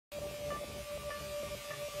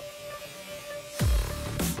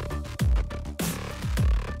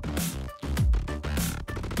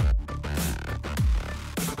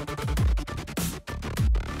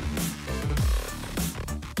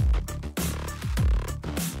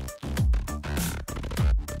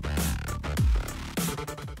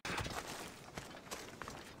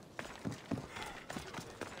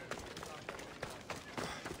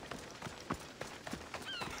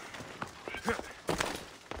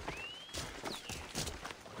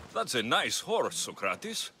That's a nice horse,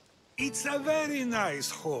 Socrates. It's a very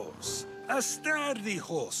nice horse. A sturdy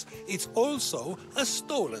horse. It's also a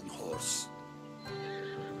stolen horse.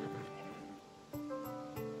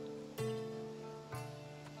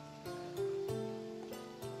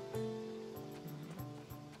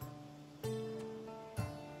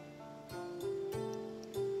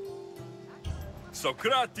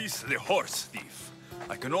 Socrates, the horse thief.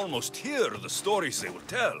 I can almost hear the stories they will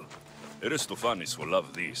tell. Aristophanes will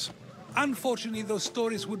love these. Unfortunately, those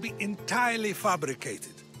stories would be entirely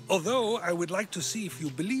fabricated. Although, I would like to see if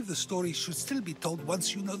you believe the story should still be told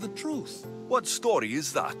once you know the truth. What story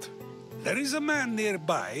is that? There is a man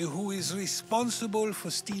nearby who is responsible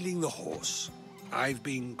for stealing the horse. I've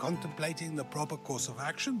been contemplating the proper course of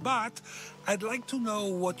action, but I'd like to know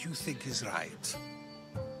what you think is right.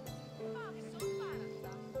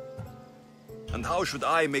 And how should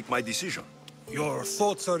I make my decision? Your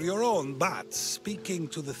thoughts are your own, but speaking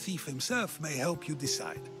to the thief himself may help you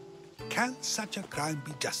decide. Can such a crime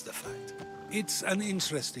be justified? It's an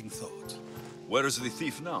interesting thought. Where is the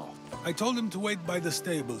thief now? I told him to wait by the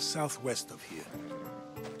stables southwest of here.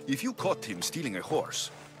 If you caught him stealing a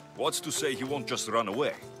horse, what's to say he won't just run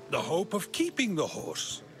away? The hope of keeping the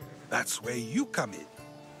horse. That's where you come in.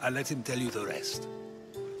 I'll let him tell you the rest.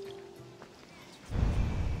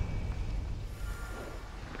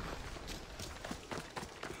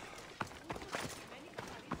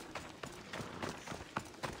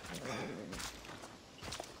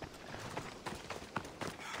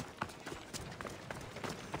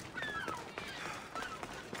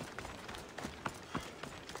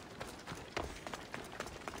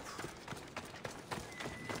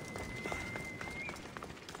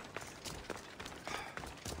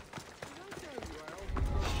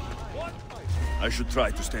 I should try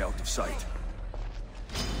to stay out of sight.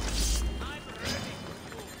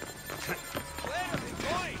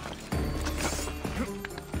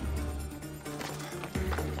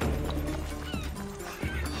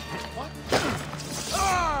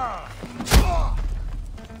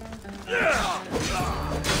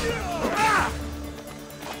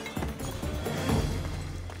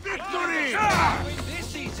 Victory!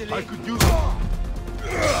 I could use it.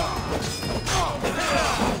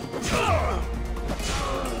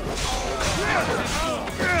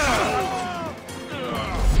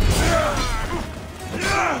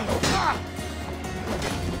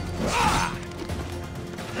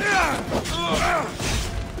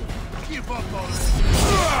 Keep up already!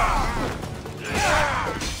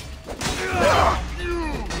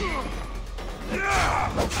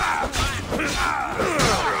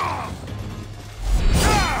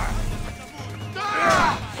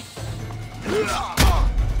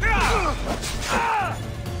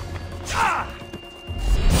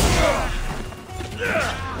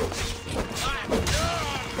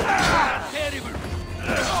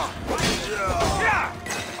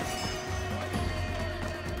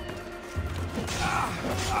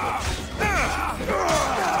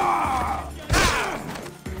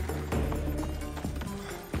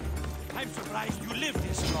 I'm surprised you lived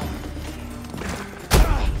this long.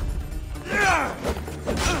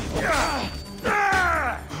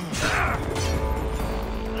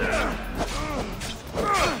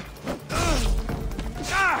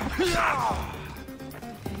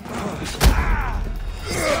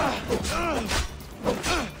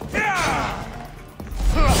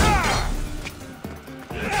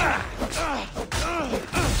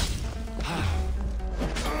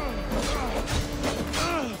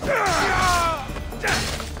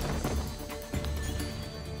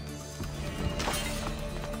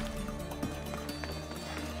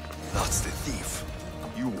 That's the thief.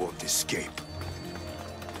 You won't escape.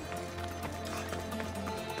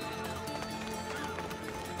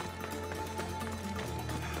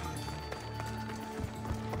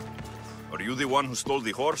 Are you the one who stole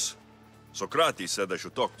the horse? Socrates said I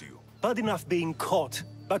should talk to you. Bad enough being caught,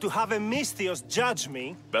 but to have a Misthios judge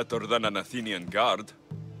me? Better than an Athenian guard.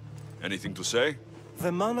 Anything to say?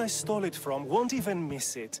 The man I stole it from won't even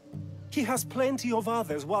miss it. He has plenty of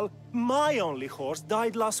others, while my only horse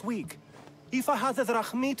died last week. If I had the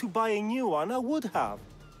drachmi to buy a new one, I would have.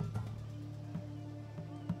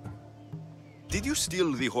 Did you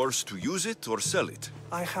steal the horse to use it or sell it?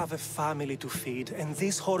 I have a family to feed, and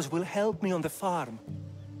this horse will help me on the farm.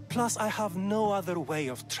 Plus, I have no other way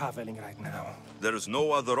of traveling right now. There is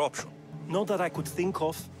no other option. Not that I could think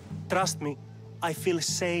of. Trust me, I feel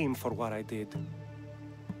shame for what I did.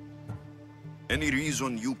 Any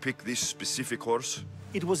reason you picked this specific horse?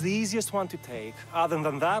 It was the easiest one to take. Other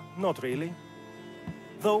than that, not really.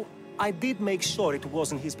 Though, I did make sure it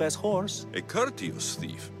wasn't his best horse. A courteous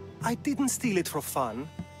thief. I didn't steal it for fun.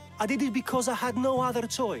 I did it because I had no other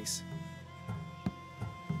choice.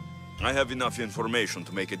 I have enough information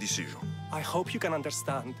to make a decision. I hope you can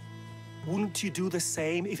understand. Wouldn't you do the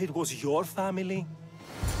same if it was your family?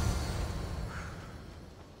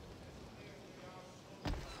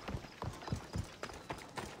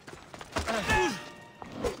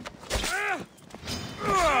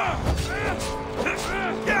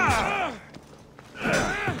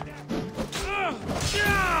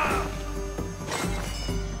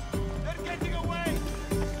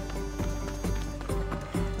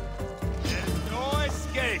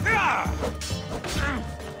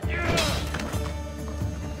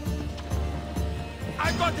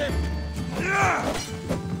 I got him!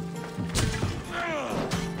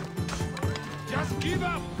 Just give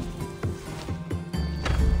up!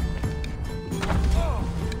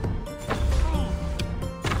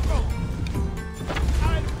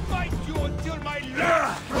 I'll fight you until my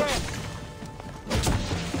last breath!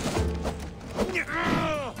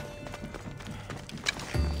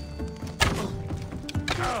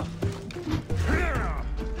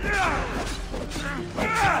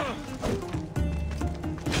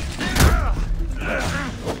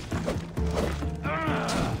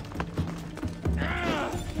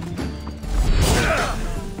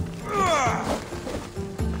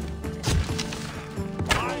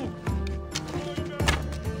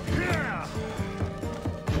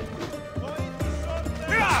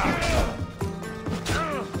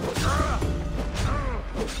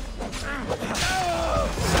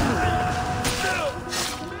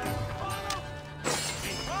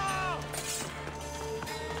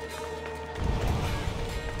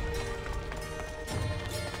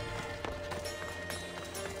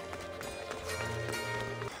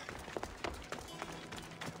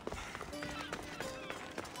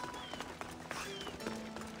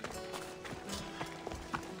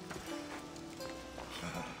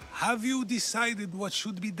 Have you decided what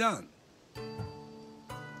should be done?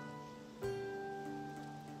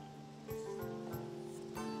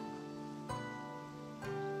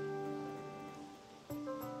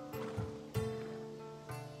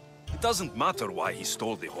 It doesn't matter why he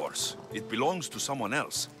stole the horse. It belongs to someone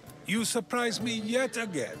else. You surprise me yet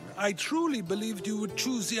again. I truly believed you would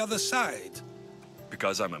choose the other side.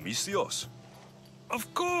 Because I'm a Misthios.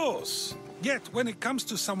 Of course. Yet, when it comes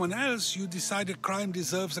to someone else, you decide a crime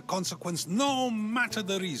deserves a consequence no matter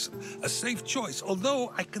the reason. A safe choice,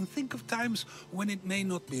 although I can think of times when it may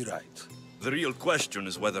not be right. The real question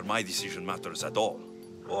is whether my decision matters at all.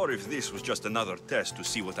 Or if this was just another test to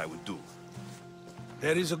see what I would do.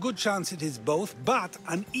 There is a good chance it is both, but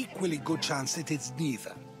an equally good chance it is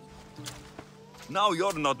neither. Now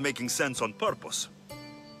you're not making sense on purpose.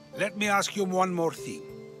 Let me ask you one more thing.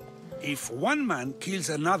 If one man kills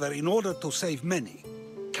another in order to save many,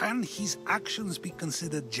 can his actions be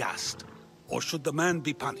considered just? Or should the man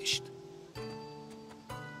be punished?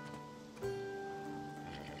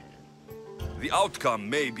 The outcome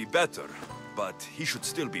may be better, but he should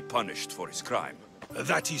still be punished for his crime.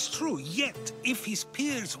 That is true, yet if his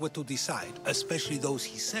peers were to decide, especially those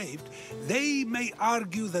he saved, they may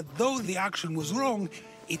argue that though the action was wrong,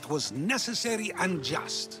 it was necessary and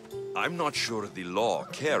just. I'm not sure the law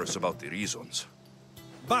cares about the reasons.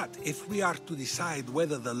 But if we are to decide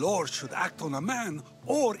whether the law should act on a man,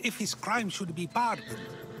 or if his crime should be pardoned,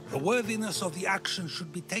 the worthiness of the action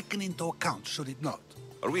should be taken into account, should it not?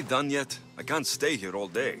 Are we done yet? I can't stay here all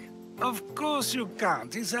day. Of course you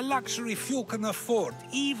can't. It's a luxury few can afford.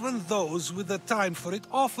 Even those with the time for it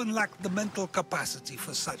often lack the mental capacity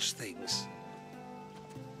for such things.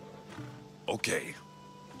 Okay.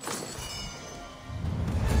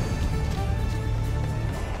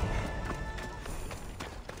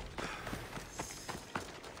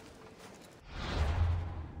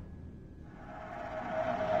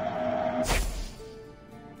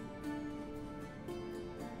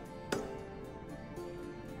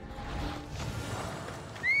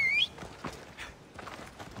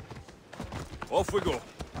 Off we go.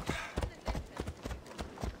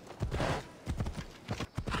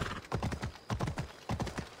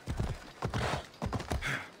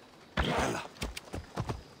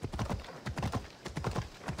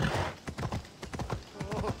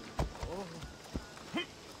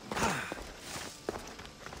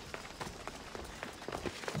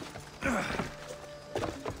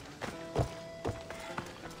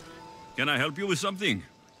 Can I help you with something?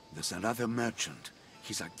 There's another merchant.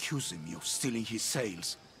 He's accusing me of stealing his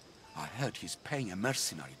sails. I heard he's paying a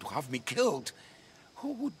mercenary to have me killed.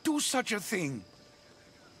 Who would do such a thing?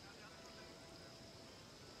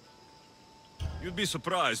 You'd be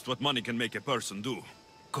surprised what money can make a person do.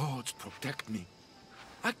 God protect me.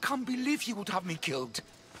 I can't believe he would have me killed.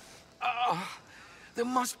 There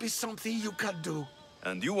must be something you can do.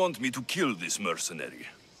 And you want me to kill this mercenary?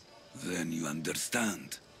 Then you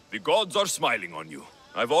understand. The gods are smiling on you.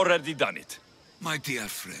 I've already done it. My dear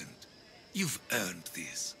friend, you've earned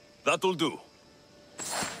this. That'll do.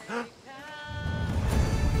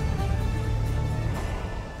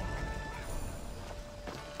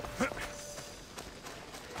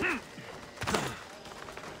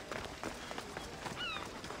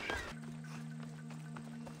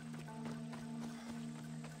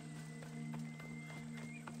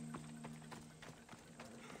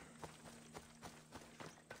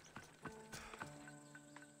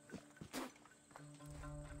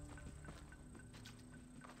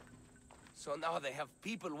 So now they have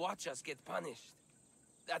people watch us get punished.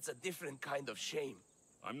 That's a different kind of shame.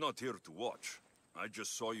 I'm not here to watch. I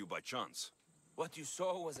just saw you by chance. What you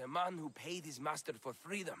saw was a man who paid his master for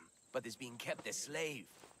freedom, but is being kept a slave.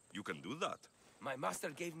 You can do that. My master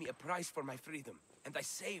gave me a price for my freedom, and I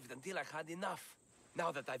saved until I had enough.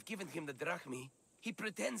 Now that I've given him the drachmi, he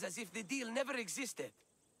pretends as if the deal never existed.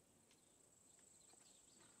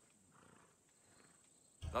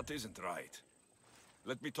 That isn't right.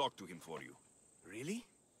 Let me talk to him for you. Really?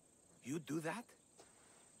 You do that?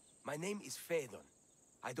 My name is Phaedon.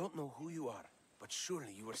 I don't know who you are, but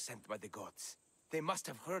surely you were sent by the gods. They must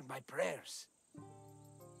have heard my prayers.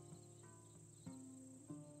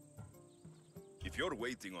 If you're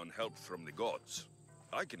waiting on help from the gods,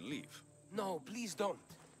 I can leave. No, please don't.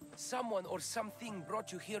 Someone or something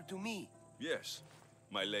brought you here to me. Yes,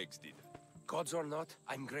 my legs did. Gods or not,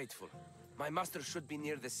 I'm grateful. My master should be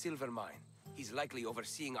near the silver mine. He's likely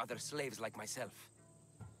overseeing other slaves like myself.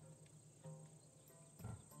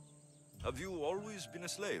 Have you always been a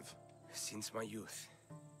slave? Since my youth.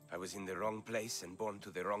 I was in the wrong place and born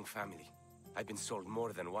to the wrong family. I've been sold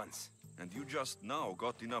more than once. And you just now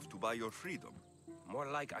got enough to buy your freedom. More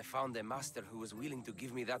like I found a master who was willing to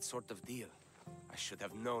give me that sort of deal. I should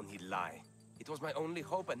have known he'd lie. It was my only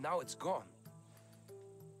hope, and now it's gone.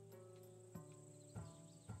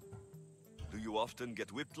 Do you often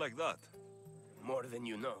get whipped like that? More than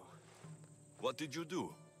you know. What did you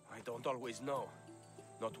do? I don't always know.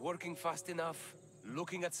 Not working fast enough,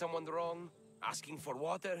 looking at someone wrong, asking for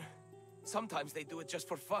water. Sometimes they do it just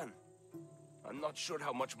for fun. I'm not sure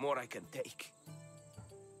how much more I can take.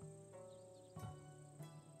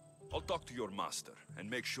 I'll talk to your master and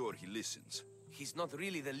make sure he listens. He's not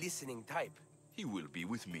really the listening type. He will be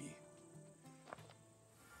with me.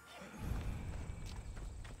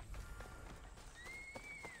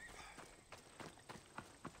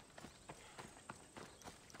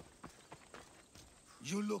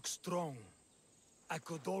 You look strong. I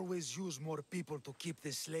could always use more people to keep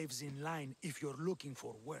the slaves in line if you're looking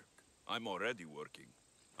for work. I'm already working.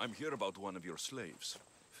 I'm here about one of your slaves,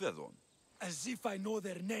 Phaedon. As if I know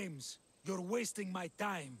their names. You're wasting my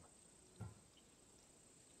time.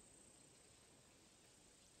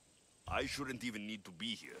 I shouldn't even need to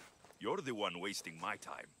be here. You're the one wasting my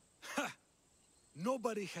time. Ha!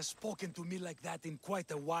 Nobody has spoken to me like that in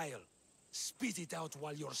quite a while. Spit it out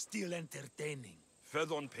while you're still entertaining.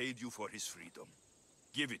 Phaedon paid you for his freedom.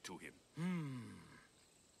 Give it to him.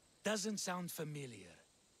 Doesn't sound familiar.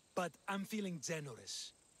 But I'm feeling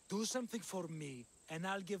generous. Do something for me, and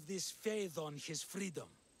I'll give this Phaedon his freedom.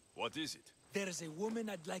 What is it? There's a woman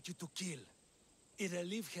I'd like you to kill. It'll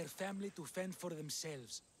leave her family to fend for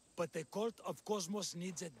themselves. But the cult of Cosmos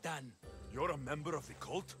needs it done. You're a member of the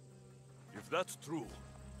cult? If that's true,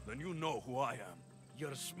 then you know who I am.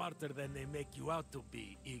 You're smarter than they make you out to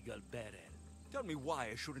be, Eagle Bearer. Tell me why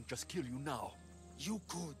I shouldn't just kill you now. You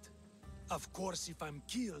could. Of course, if I'm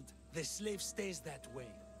killed, the slave stays that way.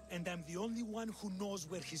 And I'm the only one who knows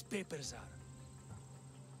where his papers are.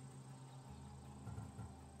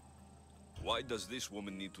 Why does this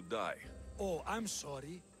woman need to die? Oh, I'm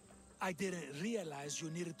sorry. I didn't realize you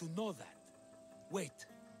needed to know that. Wait,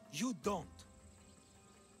 you don't.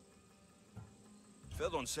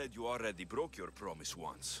 Phaedon said you already broke your promise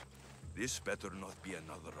once. This better not be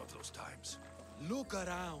another of those times. Look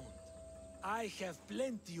around. I have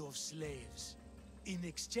plenty of slaves. In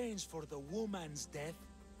exchange for the woman's death,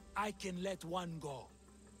 I can let one go.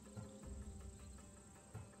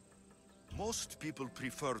 Most people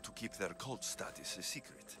prefer to keep their cult status a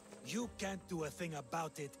secret. You can't do a thing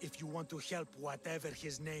about it if you want to help whatever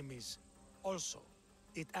his name is. Also,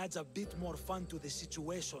 it adds a bit more fun to the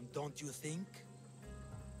situation, don't you think?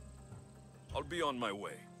 I'll be on my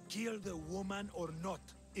way. Kill the woman or not,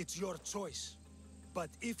 it's your choice. But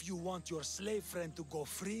if you want your slave friend to go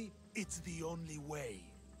free, it's the only way.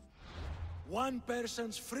 One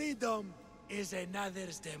person's freedom is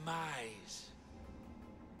another's demise.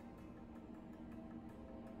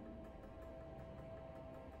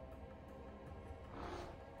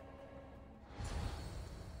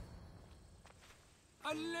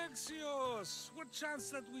 Alexios! What chance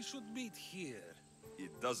that we should meet here?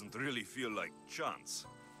 It doesn't really feel like chance.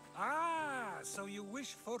 Ah, so you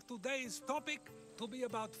wish for today's topic to be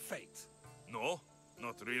about fate? No,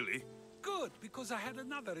 not really. Good, because I had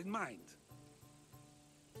another in mind.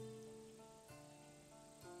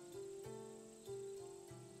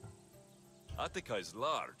 Attica is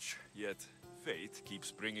large, yet fate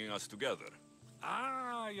keeps bringing us together.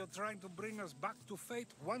 Ah, you're trying to bring us back to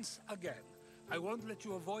fate once again. I won't let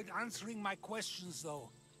you avoid answering my questions, though.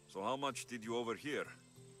 So how much did you overhear?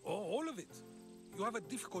 Oh, all of it. You have a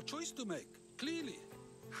difficult choice to make, clearly.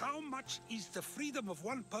 How much is the freedom of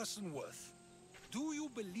one person worth? Do you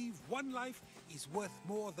believe one life is worth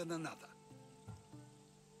more than another?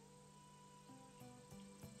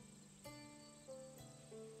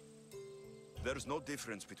 There's no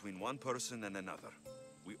difference between one person and another.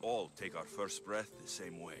 We all take our first breath the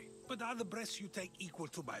same way. But are the breaths you take equal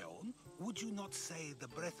to my own? Would you not say the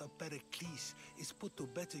breath of Pericles is put to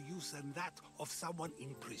better use than that of someone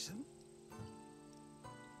in prison?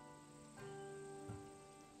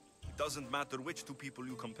 It doesn't matter which two people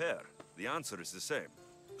you compare. The answer is the same.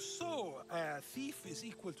 So, a thief is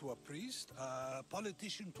equal to a priest, a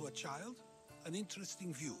politician to a child? An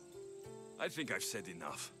interesting view. I think I've said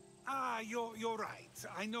enough. Ah, you're right.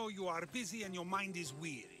 I know you are busy and your mind is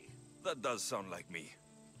weary. That does sound like me.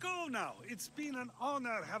 Go now. It's been an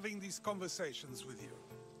honor having these conversations with you.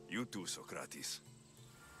 You too, Socrates.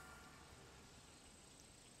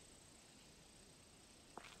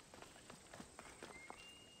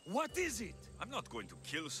 What is it? I'm not going to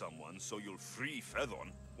kill someone so you'll free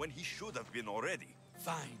Fedon when he should have been already.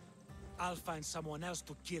 Fine. I'll find someone else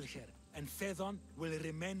to kill her, and Fedon will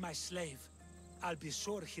remain my slave. I'll be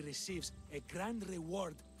sure he receives a grand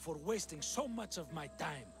reward for wasting so much of my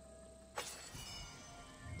time.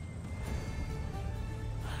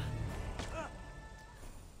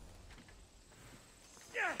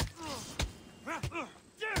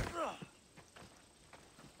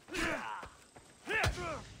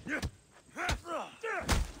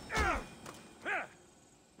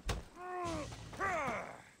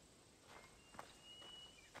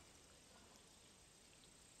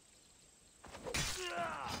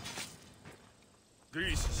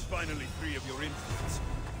 Greece is finally free of your influence.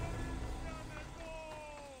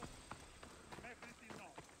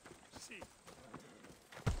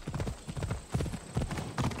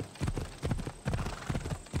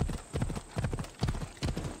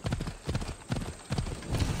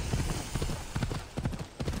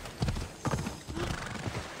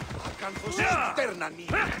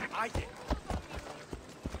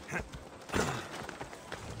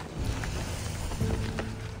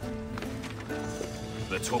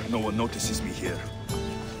 Let's hope no one notices me here.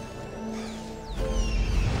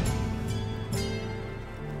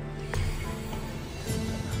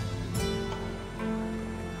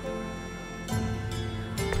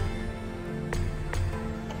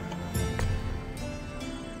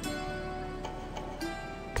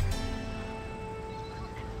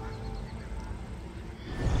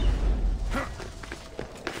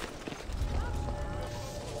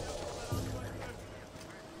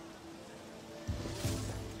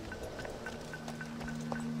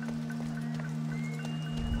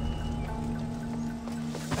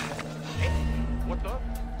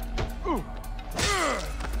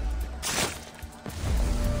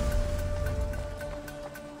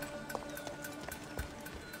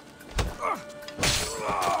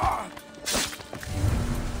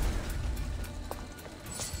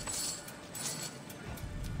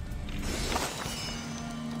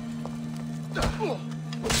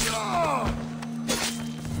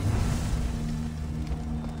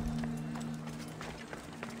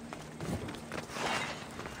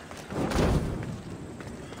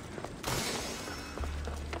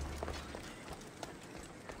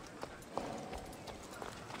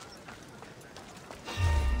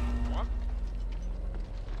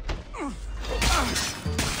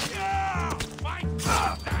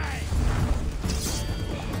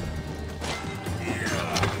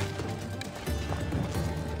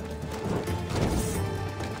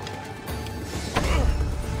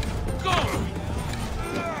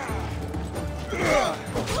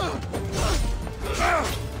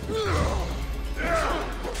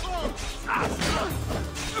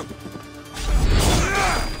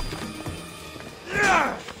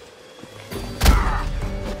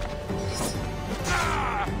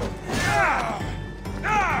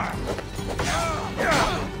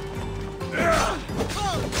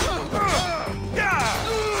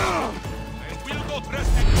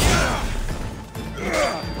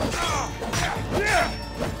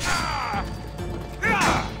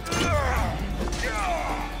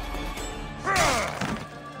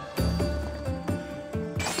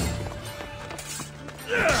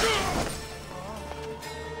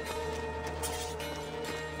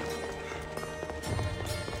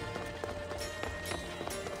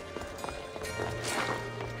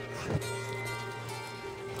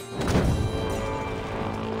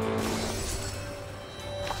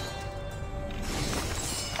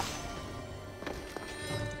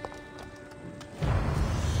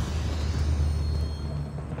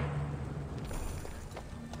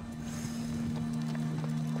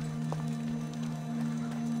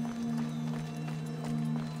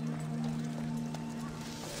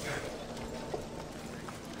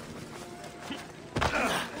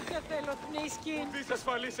 Δεις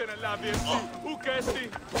ασφαλής εν ελάβει εσύ, ουκ έστι.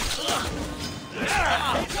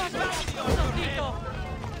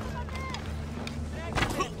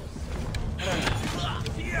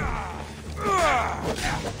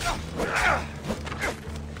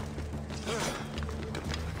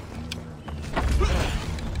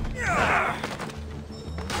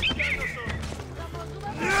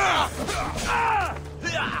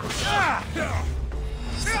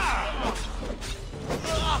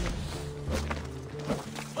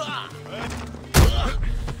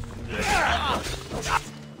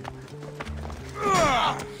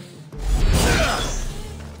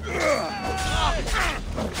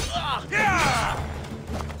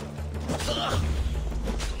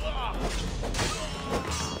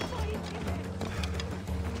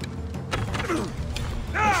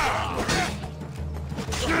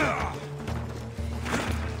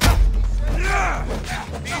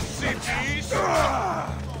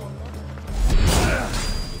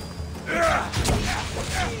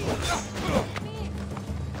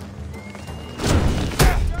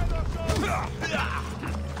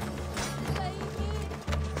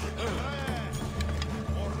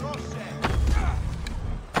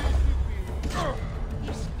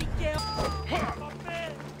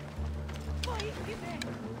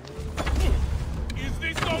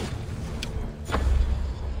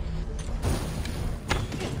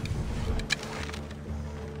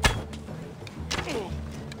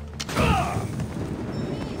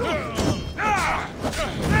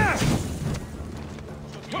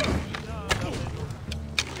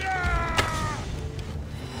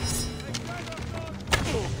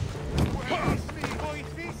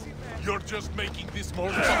 Just making this more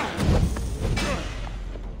fun.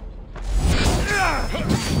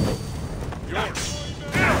 Yours.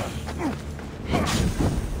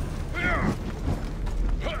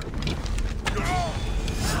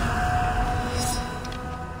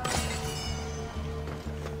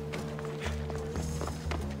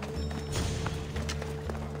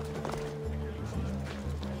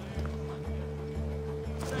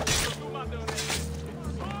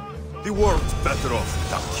 The world's better off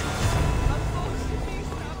without you.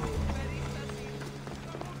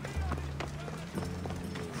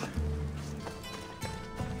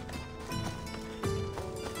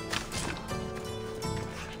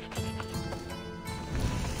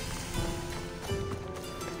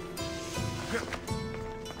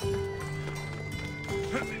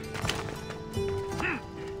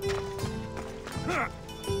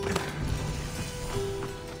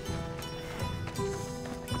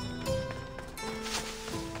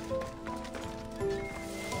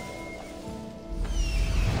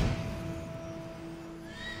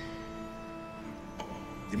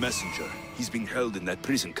 The messenger. He's being held in that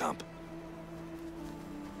prison camp.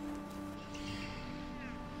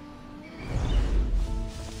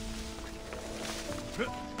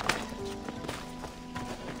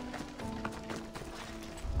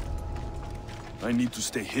 I need to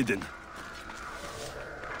stay hidden.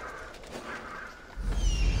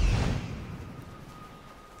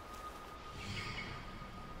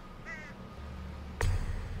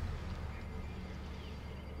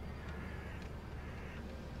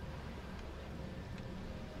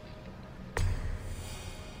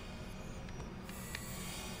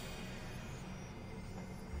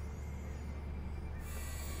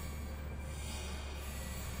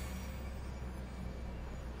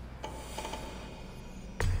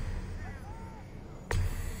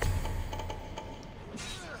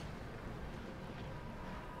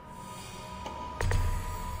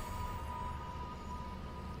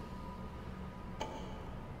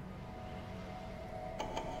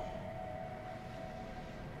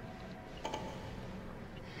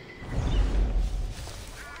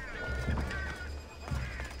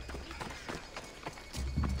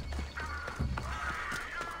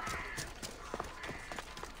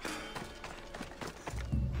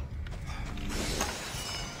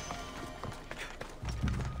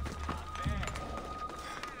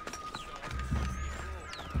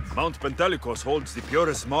 Mount Pentelicus holds the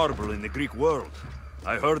purest marble in the Greek world.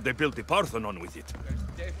 I heard they built the Parthenon with it. There's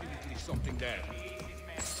definitely something there.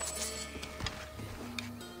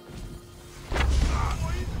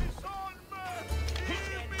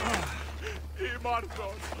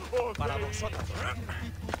 Para vosotros.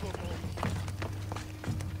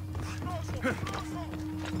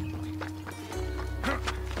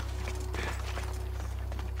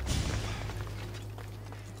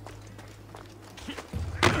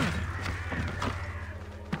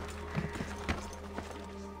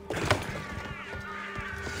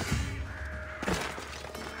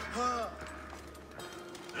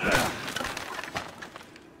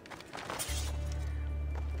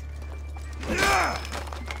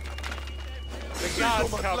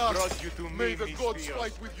 Gods have brought you to me, may the gods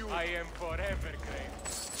fight with you. I am forever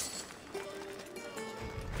grateful.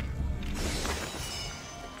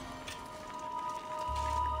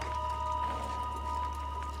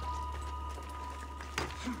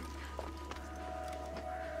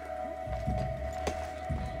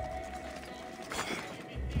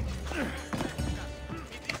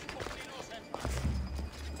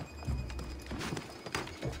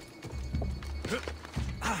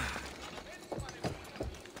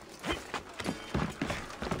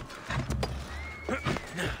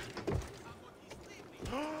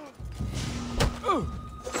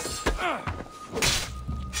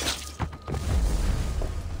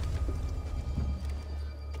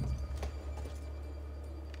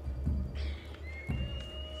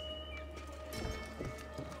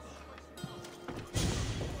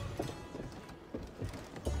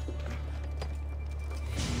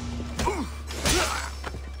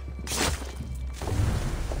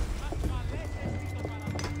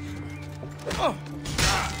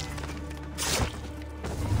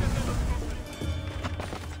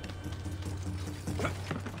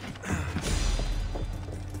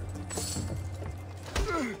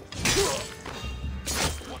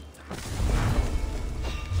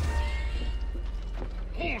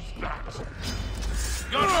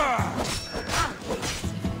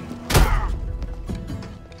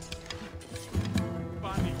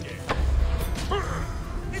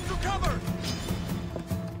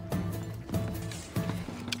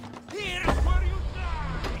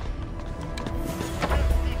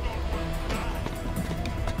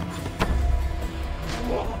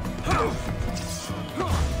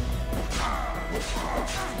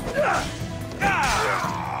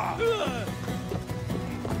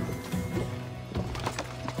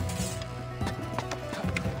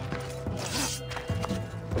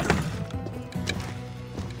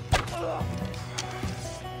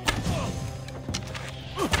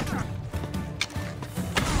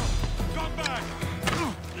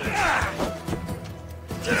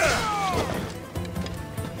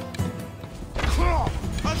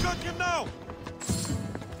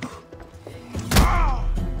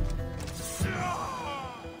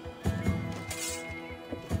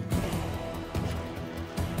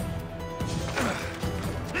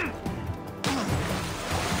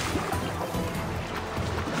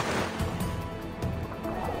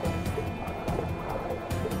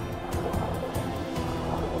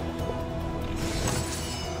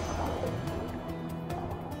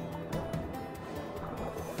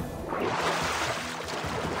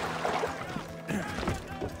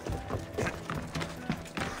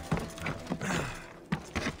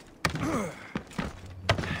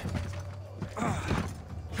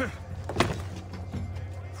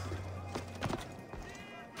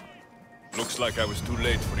 Looks like I was too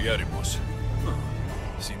late for Erebus. Huh.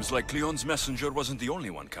 Seems like Cleon's messenger wasn't the only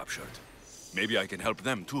one captured. Maybe I can help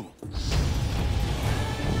them too.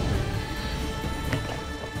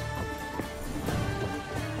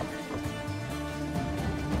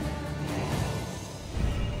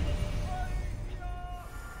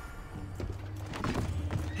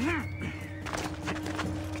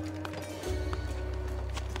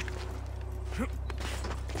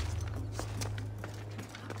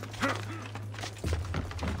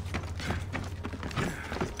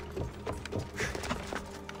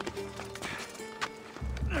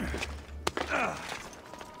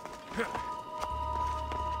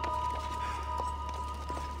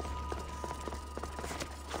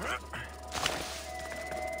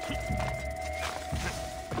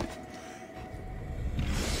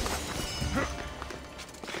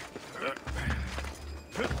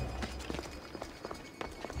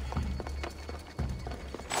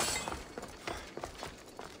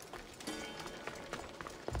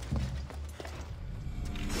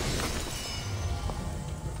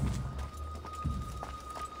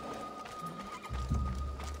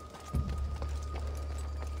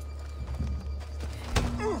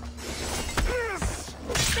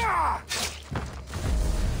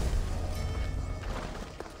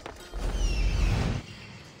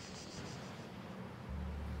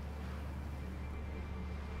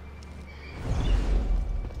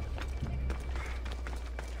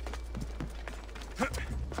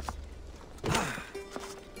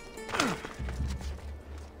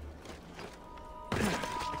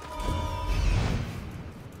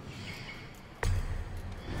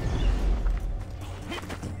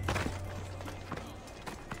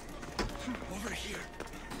 Over here.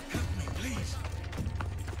 Help me, please.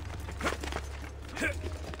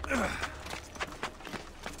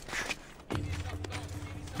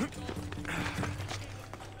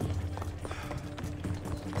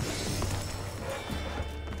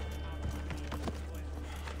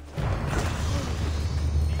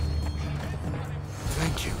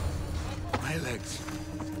 Thank you. My legs.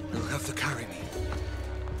 You'll have to carry me.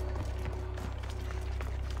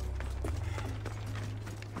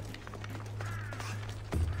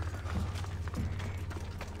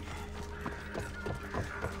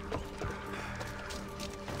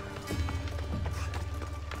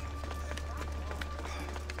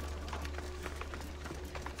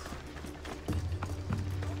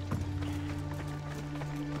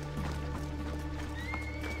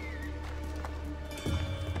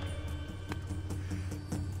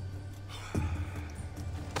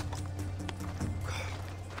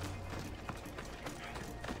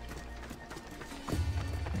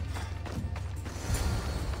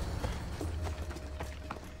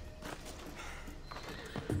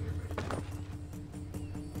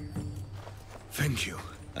 Thank you.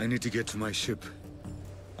 I need to get to my ship.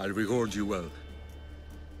 I'll reward you well.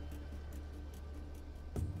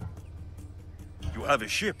 You have a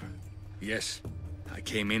ship? Yes. I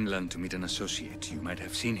came inland to meet an associate. You might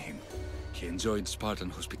have seen him. He enjoyed Spartan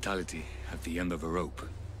hospitality at the end of a rope.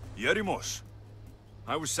 Yerimos.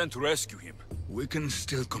 I was sent to rescue him. We can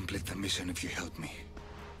still complete the mission if you help me.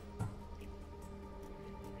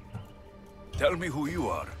 Tell me who you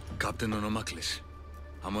are. Captain Onomaklis.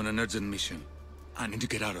 I'm on an urgent mission. I need to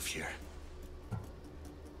get out of here.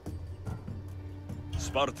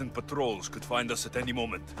 Spartan patrols could find us at any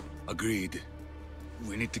moment. Agreed.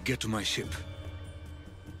 We need to get to my ship.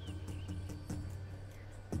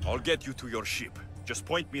 I'll get you to your ship. Just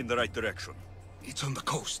point me in the right direction. It's on the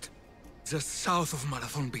coast. Just south of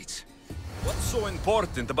Marathon Beach. What's so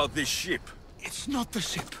important about this ship? It's not the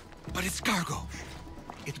ship, but it's cargo.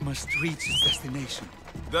 It must reach its destination.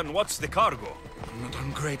 Then what's the cargo? I'm not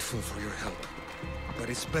ungrateful for your help, but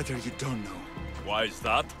it's better you don't know. Why is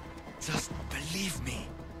that? Just believe me.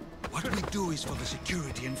 What we do is for the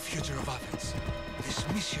security and future of Athens. This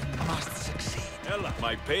mission must succeed. Hell,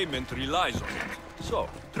 my payment relies on it. So,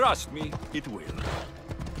 trust me, it will.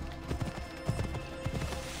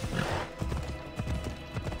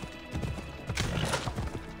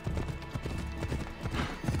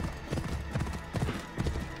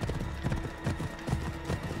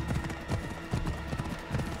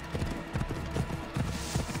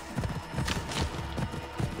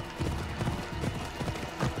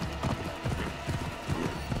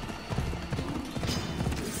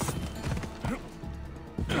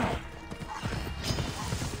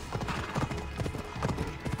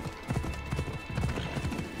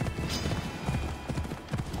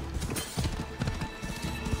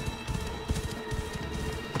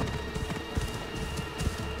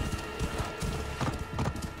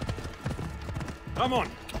 Come on!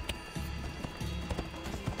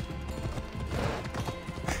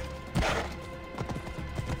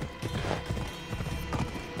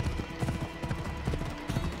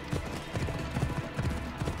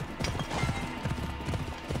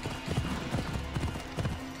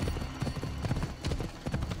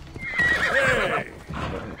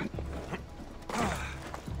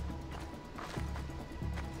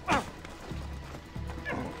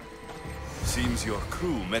 Seems your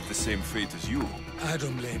crew met the same fate as you. I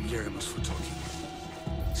don't blame Yeremus for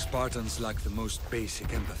talking. Spartans lack the most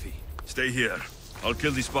basic empathy. Stay here. I'll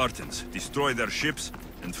kill the Spartans, destroy their ships,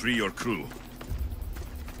 and free your crew.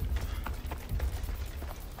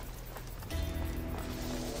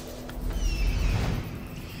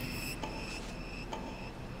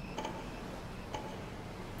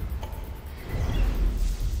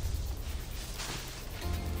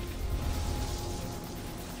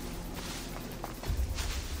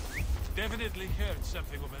 Definitely heard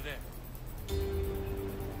something over there.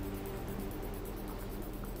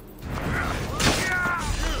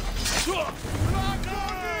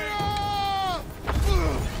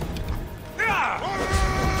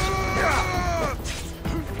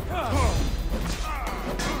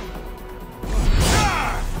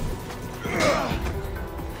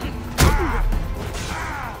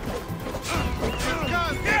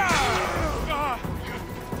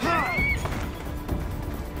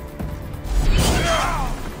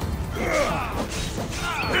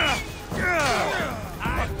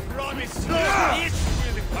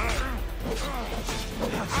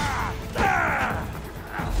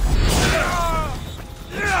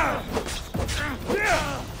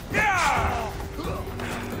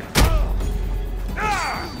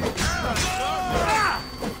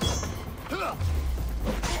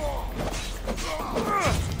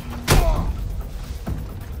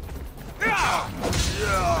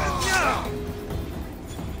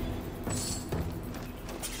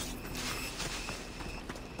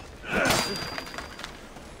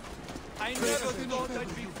 I never thought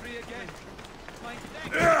I'd be free again.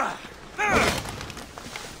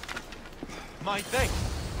 My thanks.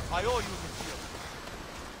 I owe you this deal.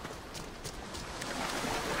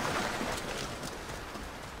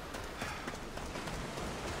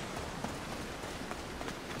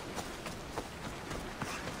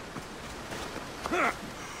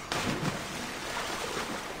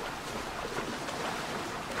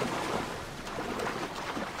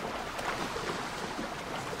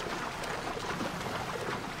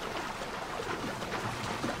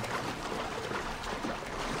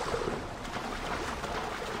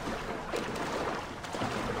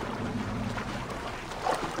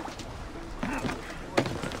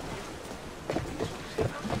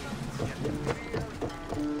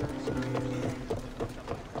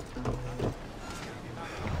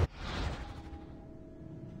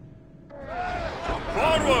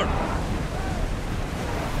 Forward!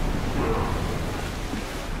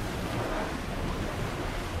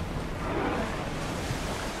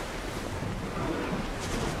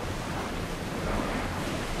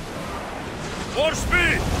 More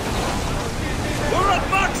speed! We're at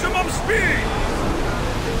maximum speed!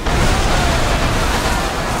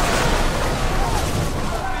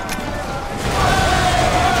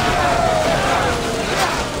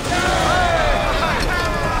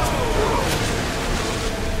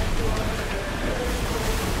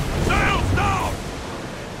 Sails down!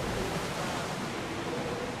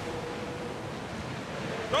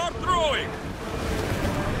 Start throwing!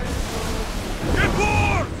 Get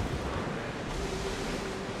board!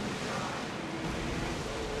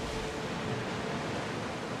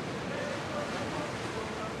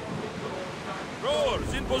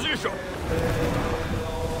 Rowers in position!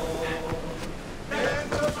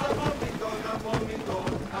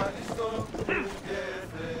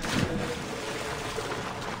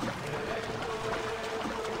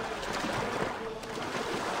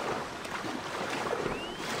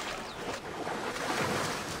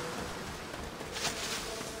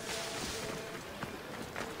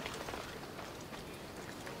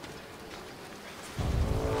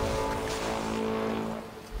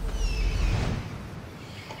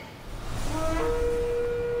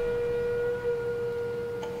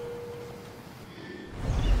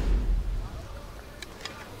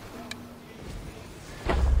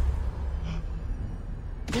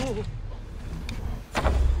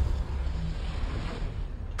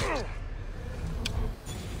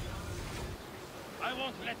 I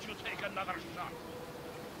won't let you take another shot.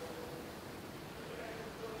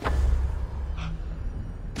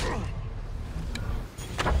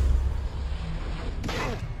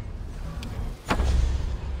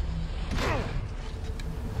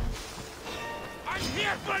 I'm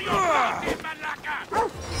here for you, bloody Malaka!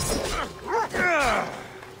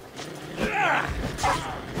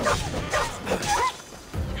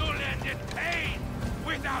 You'll end in pain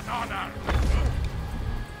without honor.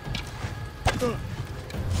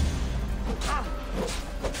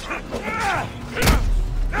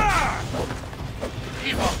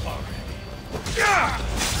 Give up already.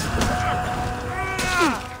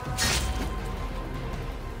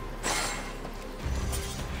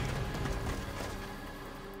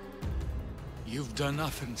 You've done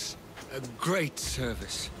Athens a great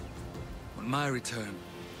service. On my return,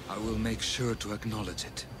 I will make sure to acknowledge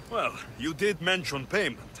it. Well, you did mention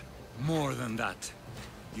payment. More than that,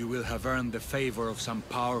 you will have earned the favor of some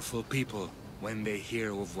powerful people when they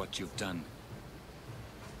hear of what you've done.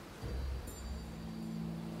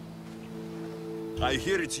 I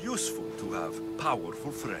hear it's useful to have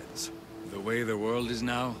powerful friends. The way the world is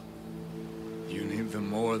now, you need them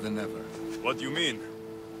more than ever. What do you mean?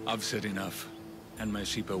 I've said enough, and my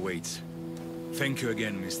ship awaits. Thank you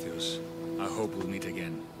again, Misthios. I hope we'll meet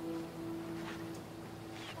again.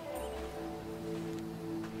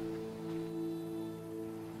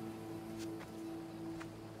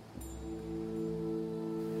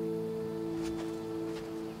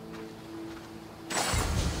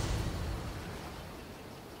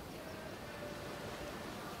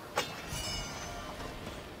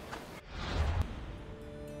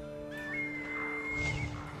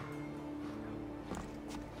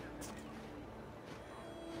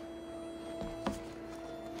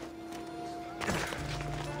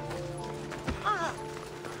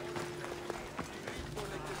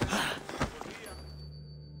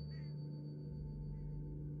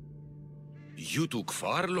 You took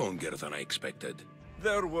far longer than I expected.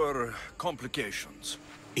 There were complications.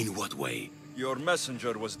 In what way? Your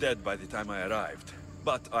messenger was dead by the time I arrived.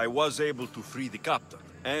 But I was able to free the captain,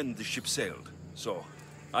 and the ship sailed. So,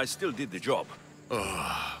 I still did the job.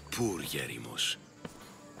 Ah, poor Yerimos.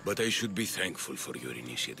 But I should be thankful for your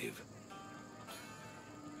initiative.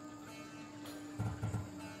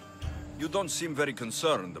 You don't seem very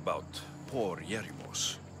concerned about poor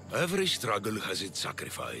Yerimos. Every struggle has its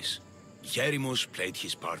sacrifice. Yerimos played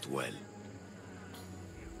his part well.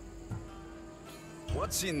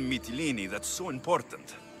 What's in Mytilene that's so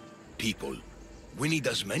important? People. We need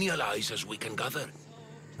as many allies as we can gather.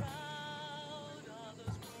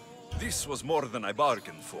 This was more than I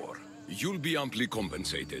bargained for. You'll be amply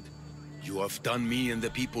compensated. You have done me and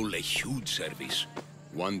the people a huge service.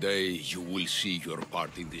 One day, you will see your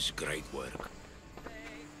part in this great work.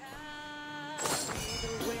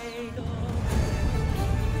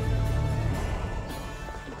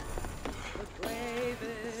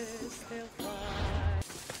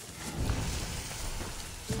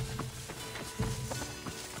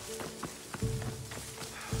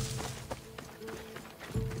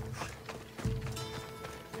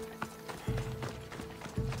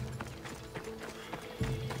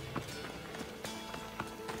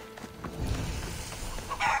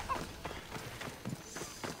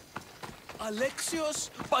 Alexios,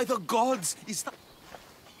 by the gods, is that...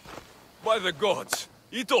 By the gods!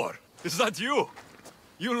 Itor, is that you?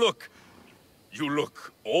 You look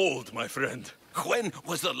old, my friend. When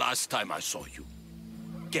was the last time I saw you?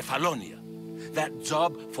 Kefalonia. That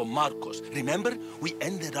job for Marcos. Remember? We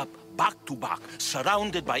ended up back to back,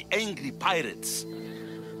 surrounded by angry pirates.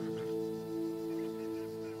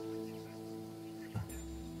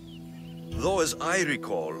 Though as I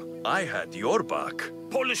recall, I had your back.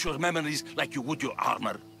 Polish your memories like you would your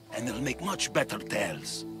armor, and they'll make much better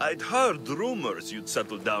tales. I'd heard rumors you'd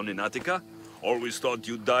settle down in Attica. Always thought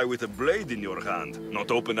you'd die with a blade in your hand,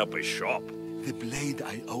 not open up a shop. The blade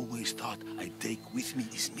I always thought I'd take with me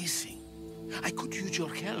is missing. I could use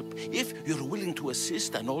your help, if you're willing to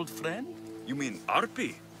assist an old friend. You mean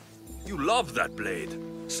Arpi? You love that blade.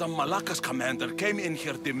 Some Malakas commander came in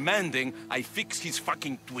here demanding I fix his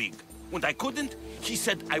fucking twig. When I couldn't, he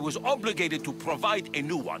said I was obligated to provide a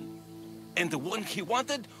new one. And the one he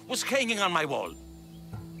wanted was hanging on my wall.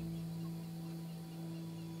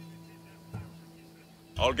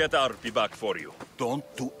 I'll get Arpi back for you. Don't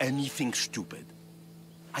do anything stupid.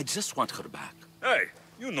 I just want her back. Hey,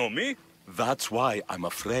 you know me. That's why I'm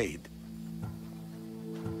afraid.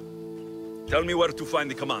 Tell me where to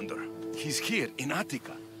find the commander. He's here in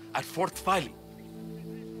Attica, at Fort Fili.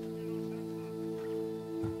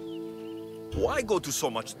 Why go to so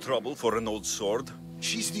much trouble for an old sword?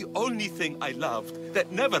 She's the only thing I loved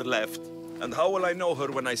that never left. And how will I know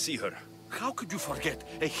her when I see her? How could you forget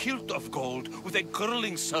a hilt of gold with a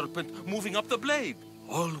curling serpent moving up the blade?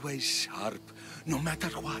 Always sharp, no matter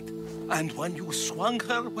what. And when you swung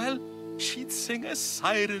her, well, she'd sing a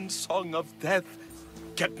siren song of death.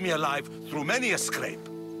 Kept me alive through many a scrape.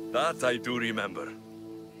 That I do remember.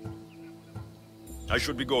 I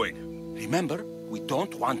should be going. Remember, we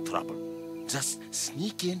don't want trouble. Just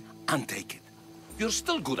sneak in and take it. You're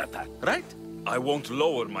still good at that, right? I won't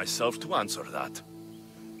lower myself to answer that.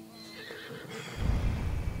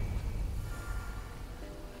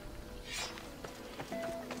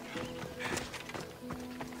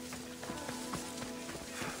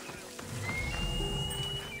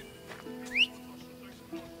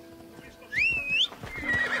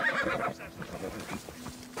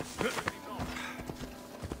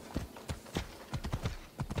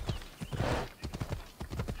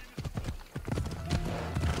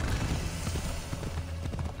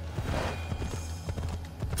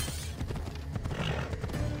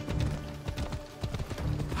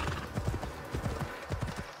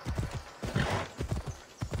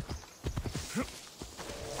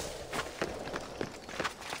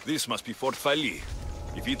 This must be Fort Fili.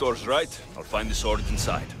 If Itor's right, I'll find the sword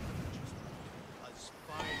inside. As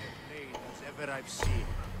fine a blade as ever I've seen.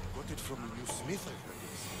 Got it from a new smith, I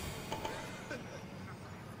heard.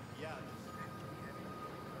 Yeah.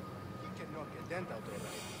 He can knock a dent out all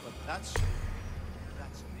right, but that's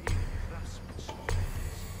real craftsmanship.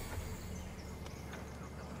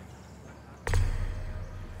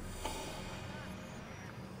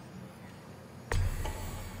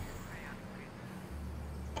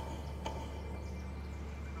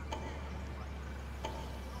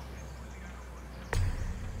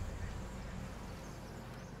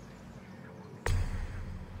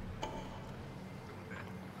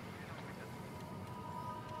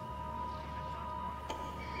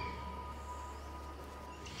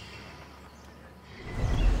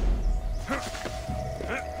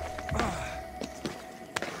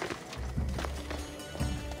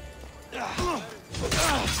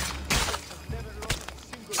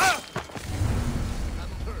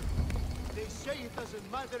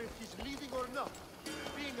 Doesn't matter if he's leaving or not.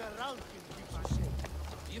 Being around him gives you safe.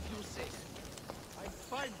 If you say. I'm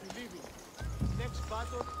fine believing. Never next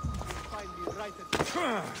battle, you'll find me right at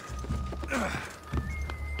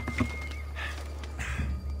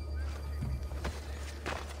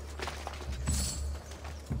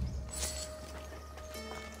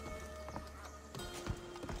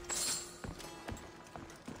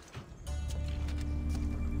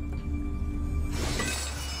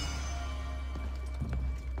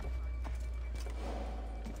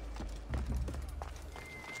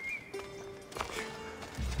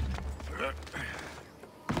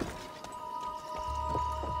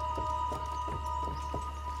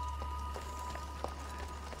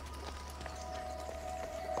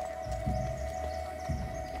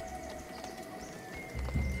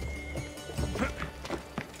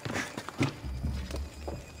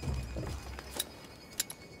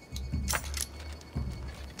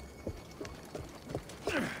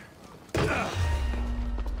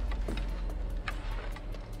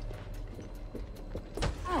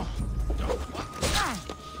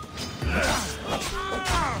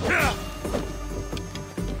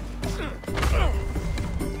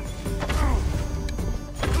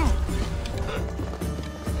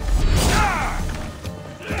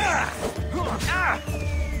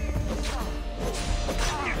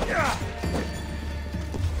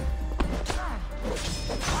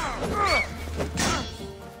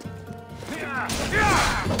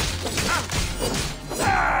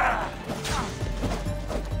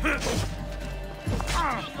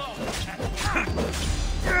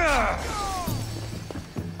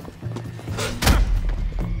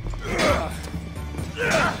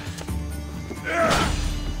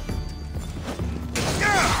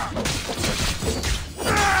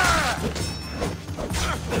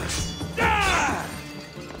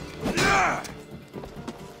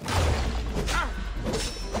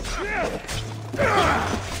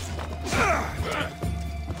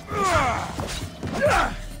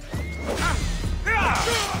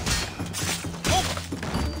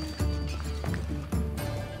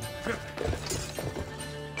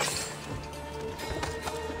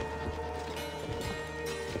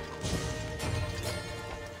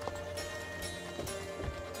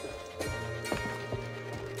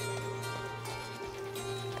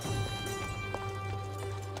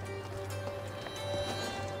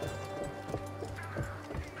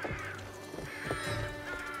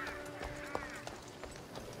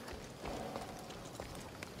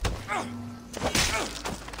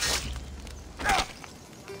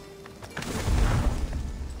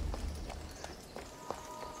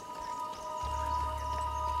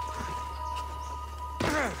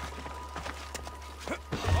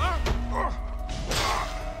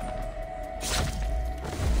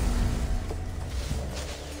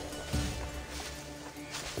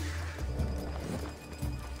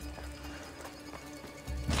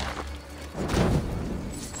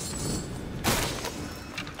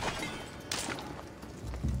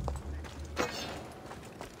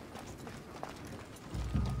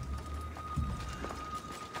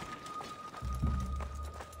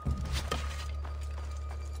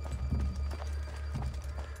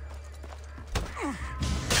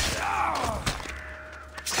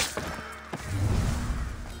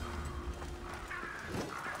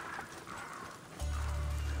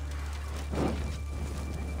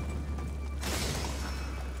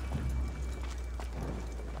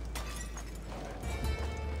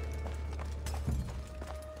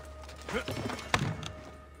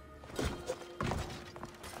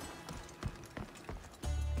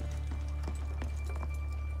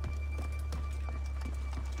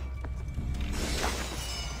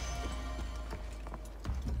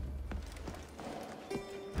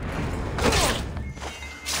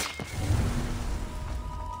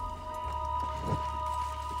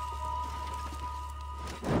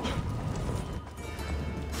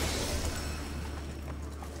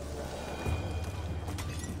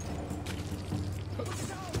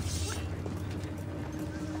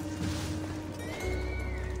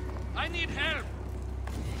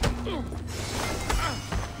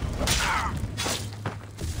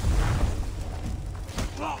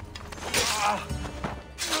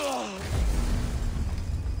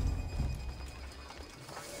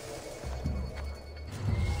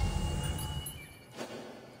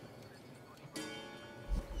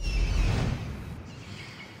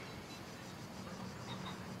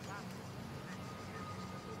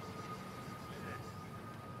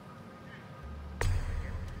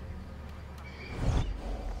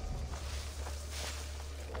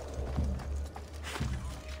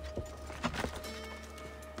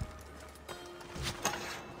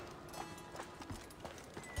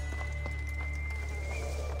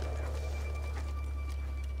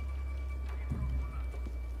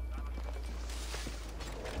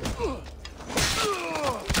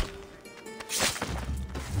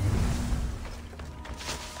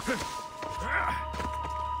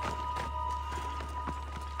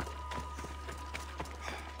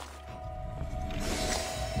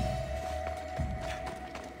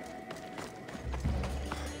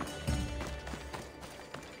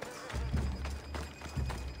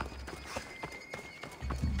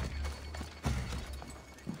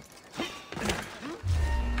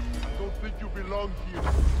belong here.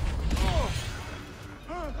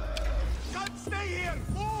 Can't stay here!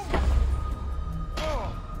 Move!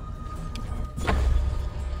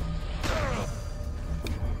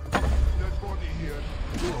 Dead body here.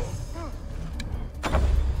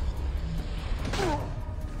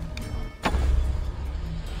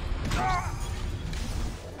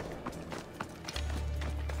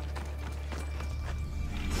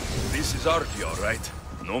 This is Arky, all right.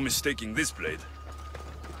 No mistaking this blade.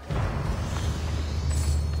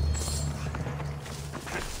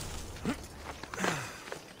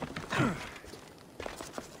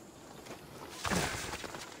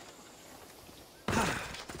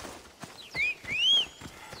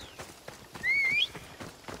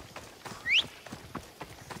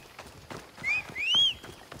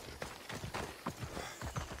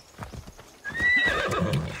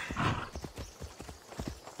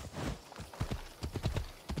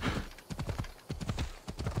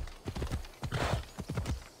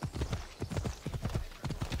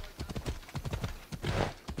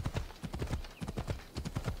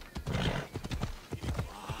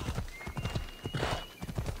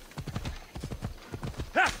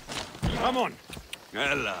 Come on!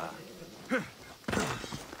 Ella.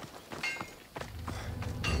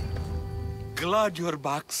 Glad you're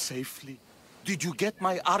back safely. Did you get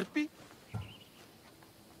my Arpi?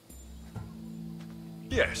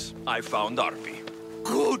 Yes, I found Arpi.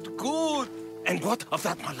 Good, good. And what of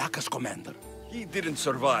that Malaka's commander? He didn't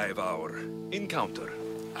survive our encounter.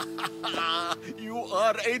 You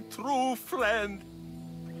are a true friend.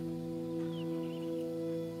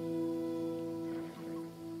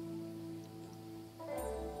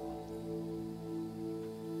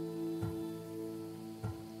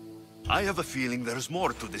 I have a feeling there's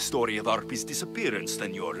more to the story of Arpi's disappearance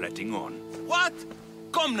than you're letting on. What?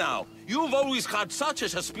 Come now. You've always had such a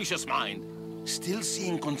suspicious mind. Still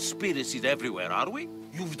seeing conspiracies everywhere, are we?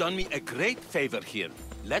 You've done me a great favor here.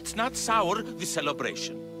 Let's not sour the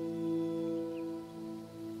celebration.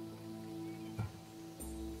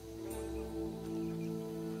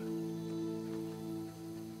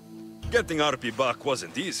 Getting Arpi back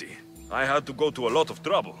wasn't easy. I had to go to a lot of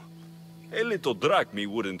trouble. A little drachme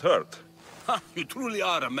wouldn't hurt. Ha! You truly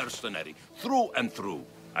are a mercenary, through and through.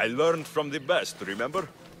 I learned from the best, remember?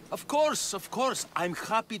 Of course, I'm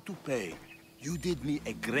happy to pay. You did me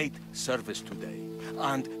a great service today.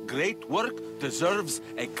 And great work deserves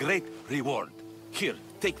a great reward. Here,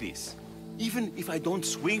 take this. Even if I don't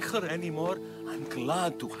swing her anymore, I'm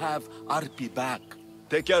glad to have Arpi back.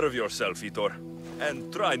 Take care of yourself, Itor. And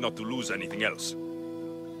try not to lose anything else.